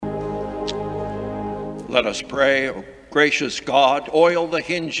Let us pray. O gracious God, oil the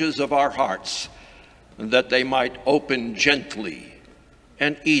hinges of our hearts, that they might open gently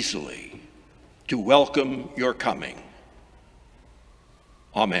and easily to welcome your coming.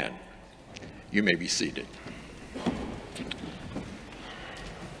 Amen. You may be seated.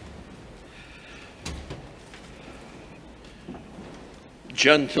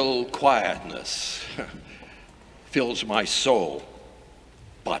 Gentle quietness fills my soul,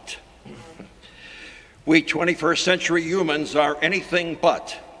 but we 21st century humans are anything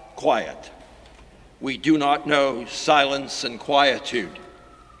but quiet. We do not know silence and quietude.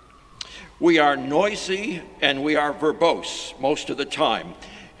 We are noisy and we are verbose most of the time,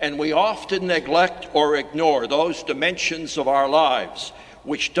 and we often neglect or ignore those dimensions of our lives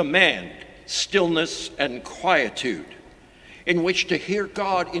which demand stillness and quietude, in which to hear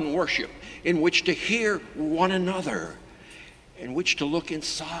God in worship, in which to hear one another, in which to look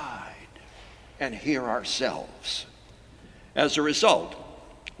inside and hear ourselves. As a result,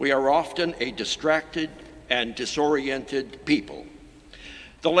 we are often a distracted and disoriented people.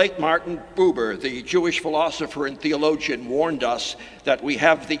 The late Martin Buber, the Jewish philosopher and theologian, warned us that we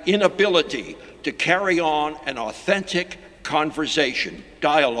have the inability to carry on an authentic conversation,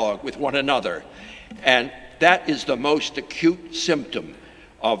 dialogue with one another, and that is the most acute symptom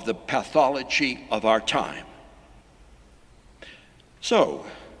of the pathology of our time. So,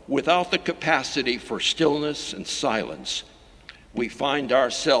 without the capacity for stillness and silence, we find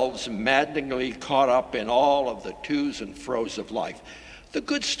ourselves maddeningly caught up in all of the to's and fro's of life. The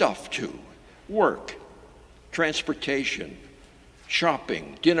good stuff too: work, transportation,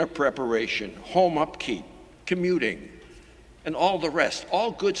 shopping, dinner preparation, home upkeep, commuting, and all the rest.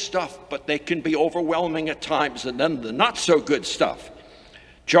 All good stuff, but they can be overwhelming at times. And then the not so good stuff: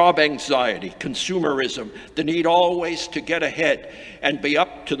 job anxiety, consumerism, the need always to get ahead and be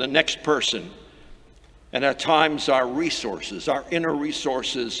up to the next person. And at times our resources, our inner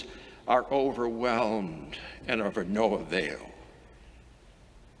resources, are overwhelmed and are of no avail.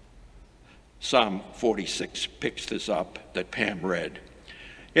 Psalm 46 picks this up that Pam read.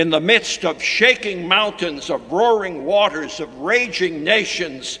 In the midst of shaking mountains, of roaring waters, of raging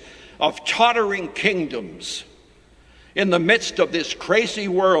nations, of tottering kingdoms, in the midst of this crazy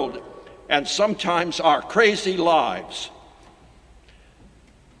world and sometimes our crazy lives,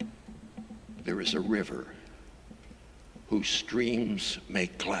 there is a river whose streams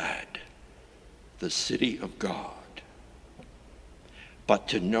make glad the city of God. But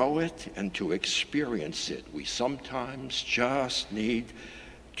to know it and to experience it, we sometimes just need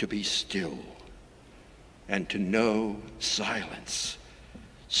to be still and to know silence,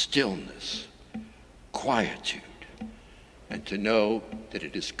 stillness, quietude, and to know that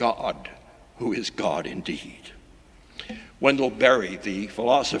it is God who is God indeed. Wendell Berry, the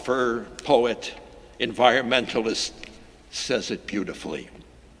philosopher, poet, environmentalist, says it beautifully.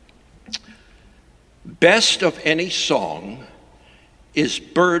 Best of any song is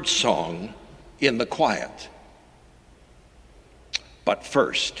bird song in the quiet. But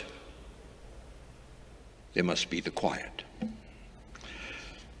first, there must be the quiet.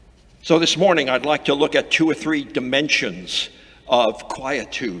 So this morning, I'd like to look at 2 or 3 dimensions of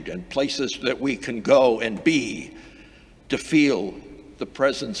quietude and places that we can go and be to feel the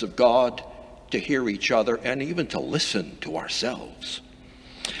presence of God, to hear each other, and even to listen to ourselves.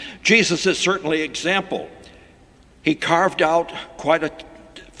 Jesus is certainly an example. He carved out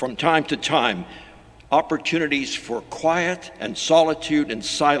from time to time, opportunities for quiet and solitude and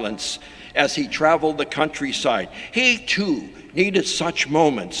silence as he traveled the countryside. He too needed such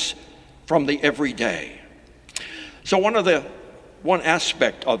moments from the everyday. So one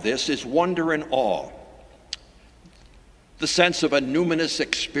aspect of this is wonder and awe. The sense of a numinous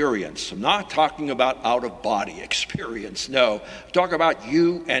experience. I'm not talking about out-of-body experience, no. I'm talking about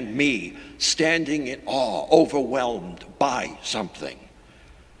you and me standing in awe, overwhelmed by something.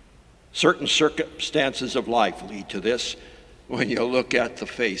 Certain circumstances of life lead to this. When you look at the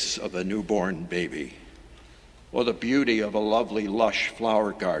face of a newborn baby, or the beauty of a lovely, lush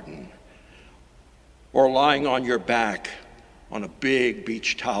flower garden, or lying on your back on a big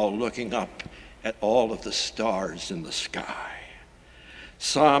beach towel looking up at all of the stars in the sky.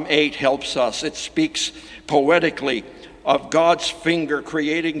 Psalm 8 helps us. It speaks poetically of God's finger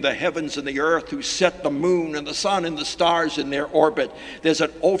creating the heavens and the earth, who set the moon and the sun and the stars in their orbit. There's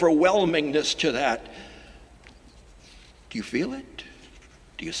an overwhelmingness to that. Do you feel it?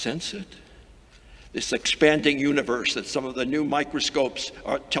 Do you sense it? This expanding universe that some of the new microscopes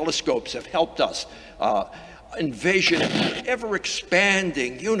or telescopes have helped us envision, an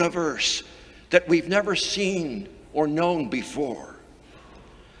ever-expanding universe that we've never seen or known before.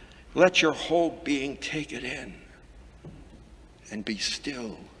 Let your whole being take it in and be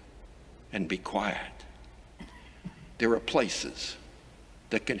still and be quiet. There are places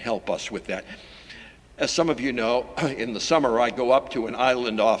that can help us with that. As some of you know, in the summer I go up to an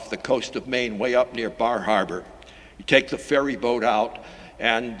island off the coast of Maine, way up near Bar Harbor. You take the ferry boat out,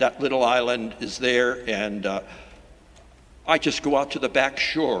 and that little island is there, and I just go out to the back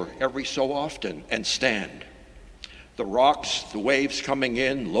shore every so often and stand. The rocks, the waves coming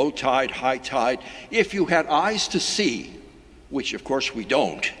in, low tide, high tide. If you had eyes to see, which of course we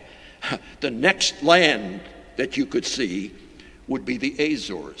don't, the next land that you could see would be the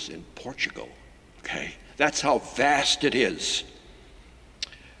Azores in Portugal. Okay, that's how vast it is.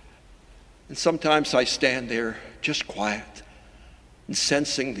 And sometimes I stand there just quiet and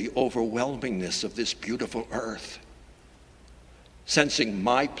sensing the overwhelmingness of this beautiful earth, sensing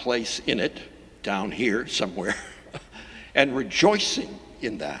my place in it down here somewhere, and rejoicing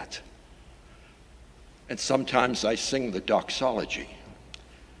in that. And sometimes I sing the doxology,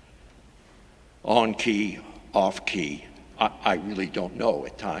 on key, off key. I really don't know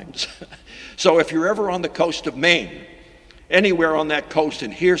at times. So if you're ever on the coast of Maine, anywhere on that coast,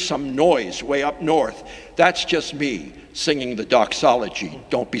 and hear some noise way up north, that's just me singing the doxology.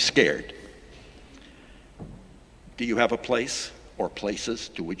 Don't be scared. Do you have a place or places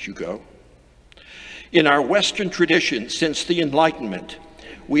to which you go? In our Western tradition, since the Enlightenment,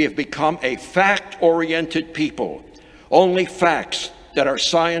 we have become a fact-oriented people. Only facts that are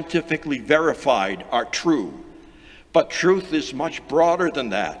scientifically verified are true. But truth is much broader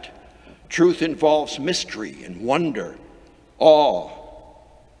than that. Truth involves mystery and wonder, awe,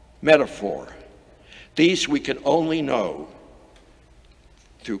 metaphor. These we can only know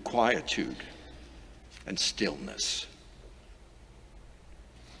through quietude and stillness.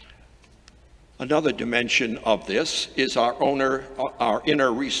 Another dimension of this is our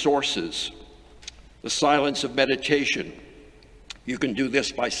inner resources, the silence of meditation. You can do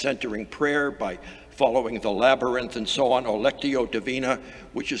this by centering prayer, by following the labyrinth and so on, or Lectio Divina,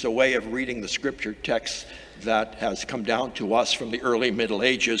 which is a way of reading the scripture text that has come down to us from the early Middle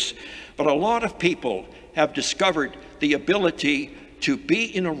Ages. But a lot of people have discovered the ability to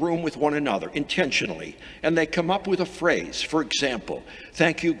be in a room with one another intentionally, and they come up with a phrase. For example,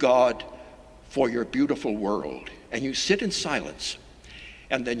 thank you, God, for your beautiful world. And you sit in silence,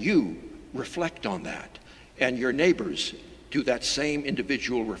 and then you reflect on that, and your neighbors do that same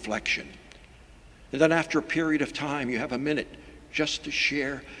individual reflection. And then after a period of time, you have a minute just to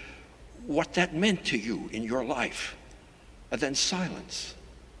share what that meant to you in your life. And then silence.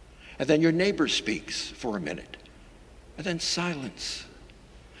 And then your neighbor speaks for a minute. And then silence.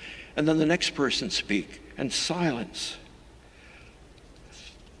 And then the next person speaks, and silence.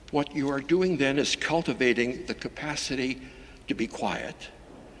 What you are doing then is cultivating the capacity to be quiet,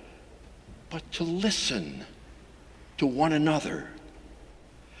 but to listen to one another.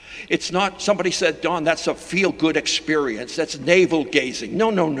 It's not, somebody said, Don, that's a feel-good experience. That's navel-gazing.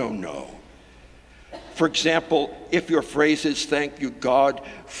 No. For example, if your phrase is, thank you, God,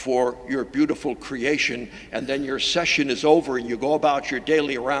 for your beautiful creation, and then your session is over and you go about your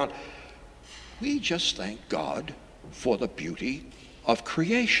daily round, we just thank God for the beauty of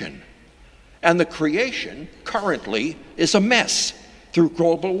creation. And the creation currently is a mess through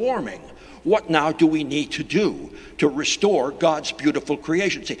global warming. What now do we need to do to restore God's beautiful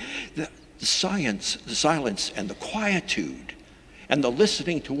creation? See, the silence and the quietude and the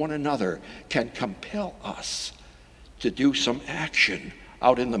listening to one another can compel us to do some action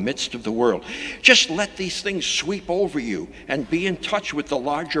out in the midst of the world. Just let these things sweep over you and be in touch with the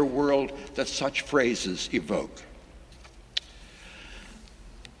larger world that such phrases evoke.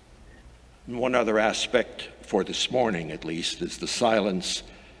 And one other aspect for this morning, at least, is the silence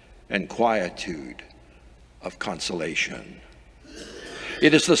and quietude of consolation.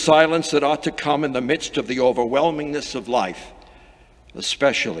 It is the silence that ought to come in the midst of the overwhelmingness of life,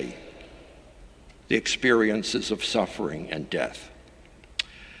 especially the experiences of suffering and death.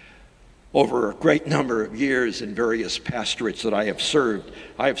 Over a great number of years in various pastorates that I have served,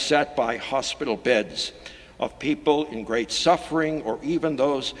 I have sat by hospital beds of people in great suffering, or even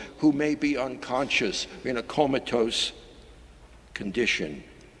those who may be unconscious in a comatose condition.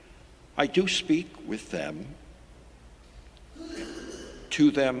 I do speak with them, to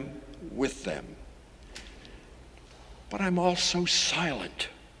them, with them. But I'm also silent.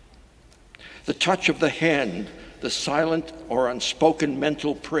 The touch of the hand, the silent or unspoken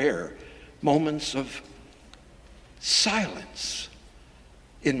mental prayer, moments of silence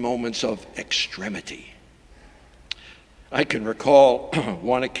in moments of extremity. I can recall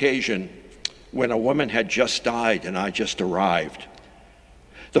one occasion when a woman had just died and I just arrived.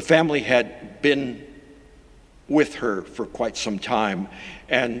 The family had been with her for quite some time,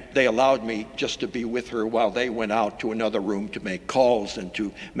 and they allowed me just to be with her while they went out to another room to make calls and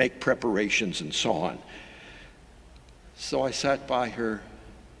to make preparations and so on. So I sat by her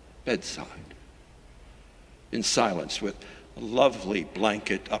bedside in silence with a lovely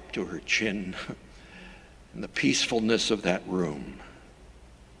blanket up to her chin and the peacefulness of that room.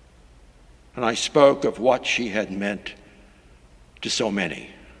 And I spoke of what she had meant to so many.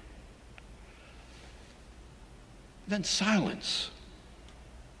 Then silence.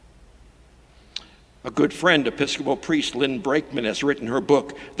 A good friend, Episcopal priest Lynn Brakeman, has written her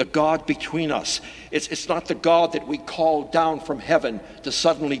book, The God Between Us. It's not the God that we call down from heaven to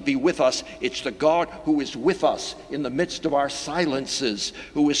suddenly be with us. It's the God who is with us in the midst of our silences,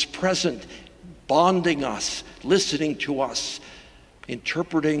 who is present, bonding us, listening to us,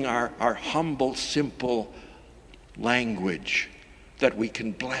 interpreting our humble, simple language that we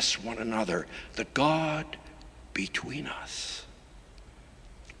can bless one another. The God between us.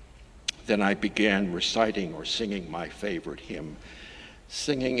 Then I began reciting or singing my favorite hymn,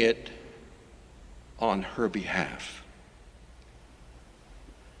 singing it on her behalf.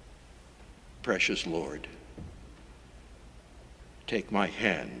 Precious Lord, take my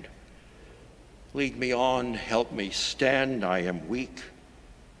hand. Lead me on, help me stand. I am weak.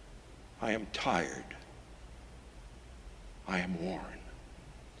 I am tired. I am worn.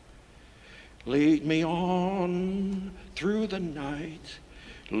 Lead me on through the night.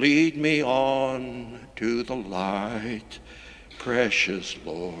 Lead me on to the light. Precious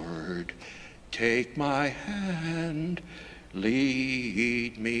Lord, take my hand.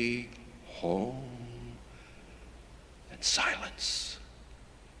 Lead me home. And silence.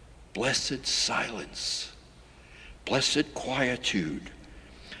 Blessed silence. Blessed quietude.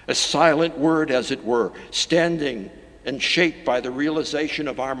 A silent word, as it were, standing and shaped by the realization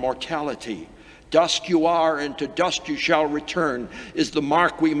of our mortality. Dust you are, and to dust you shall return, is the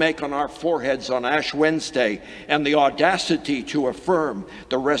mark we make on our foreheads on Ash Wednesday, and the audacity to affirm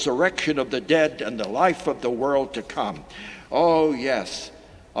the resurrection of the dead and the life of the world to come. Oh yes,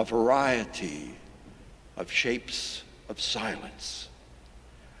 a variety of shapes of silence.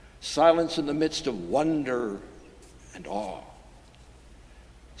 Silence in the midst of wonder and awe.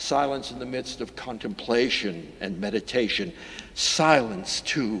 Silence in the midst of contemplation and meditation. Silence,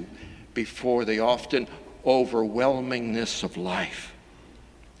 too, before the often overwhelmingness of life.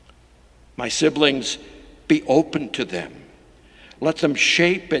 My siblings, be open to them. Let them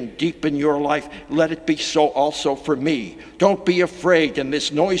shape and deepen your life. Let it be so also for me. Don't be afraid in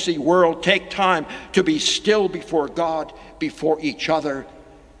this noisy world. Take time to be still before God, before each other,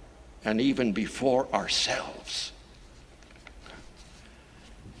 and even before ourselves.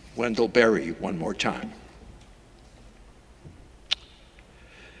 Wendell Berry, one more time.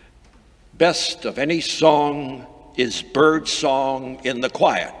 Best of any song is bird song in the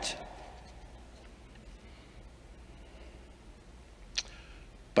quiet.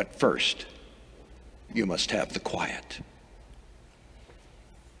 But first, you must have the quiet.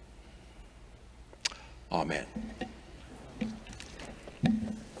 Amen.